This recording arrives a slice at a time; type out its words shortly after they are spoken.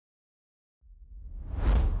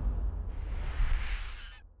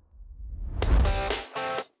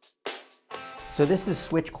So this is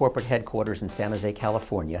Switch corporate headquarters in San Jose,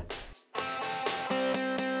 California.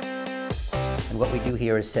 And what we do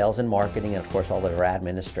here is sales and marketing, and of course all of our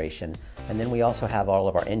administration. And then we also have all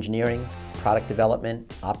of our engineering, product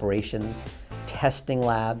development, operations, testing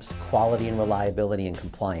labs, quality and reliability and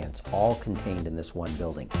compliance, all contained in this one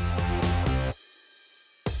building.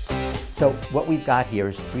 So what we've got here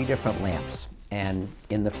is 3 different lamps. And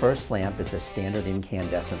in the first lamp is a standard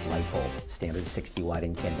incandescent light bulb, standard 60-watt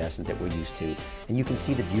incandescent that we're used to. And you can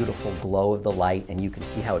see the beautiful glow of the light, and you can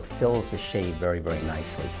see how it fills the shade very, very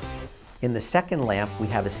nicely. In the second lamp, we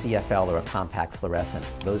have a CFL, or a compact fluorescent.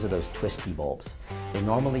 Those are those twisty bulbs. They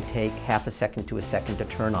normally take half a second to a second to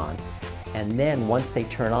turn on. And then once they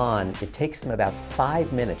turn on, it takes them about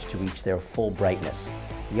 5 minutes to reach their full brightness.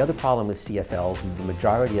 The other problem with CFLs, the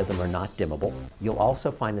majority of them are not dimmable. You'll also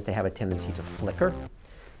find that they have a tendency to flicker.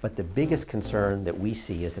 But the biggest concern that we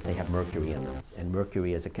see is that they have mercury in them. And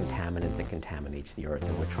mercury is a contaminant that contaminates the earth,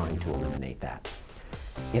 and we're trying to eliminate that.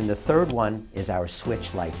 In the third one is our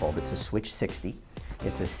Switch light bulb. It's a Switch 60.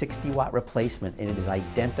 It's a 60-watt replacement, and it is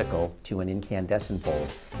identical to an incandescent bulb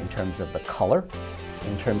in terms of the color,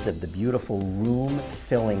 in terms of the beautiful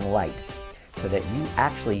room-filling light. So that you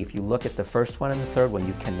actually, if you look at the first one and the third one,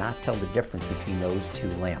 you cannot tell the difference between those 2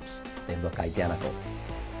 lamps. They look identical.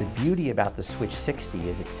 The beauty about the Switch 60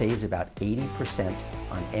 is it saves about 80%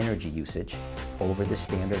 on energy usage over the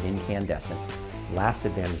standard incandescent. Last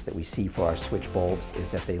advantage that we see for our Switch bulbs is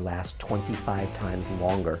that they last 25 times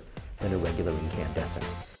longer than a regular incandescent.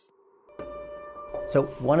 So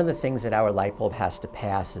one of the things that our light bulb has to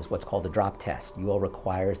pass is what's called a drop test. UL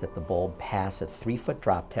requires that the bulb pass a 3-foot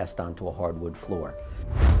drop test onto a hardwood floor.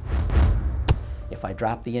 If I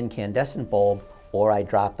drop the incandescent bulb or I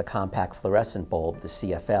drop the compact fluorescent bulb, the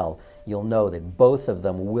CFL, you'll know that both of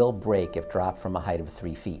them will break if dropped from a height of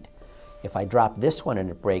 3 feet. If I drop this one and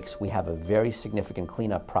it breaks, we have a very significant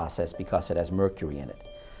cleanup process because it has mercury in it.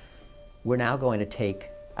 We're now going to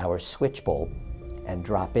take our Switch bulb and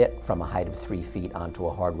drop it from a height of 3 feet onto a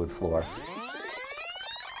hardwood floor.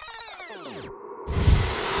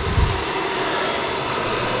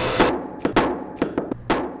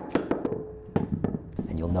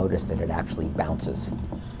 And you'll notice that it actually bounces.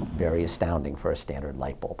 Very astounding for a standard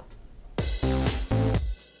light bulb.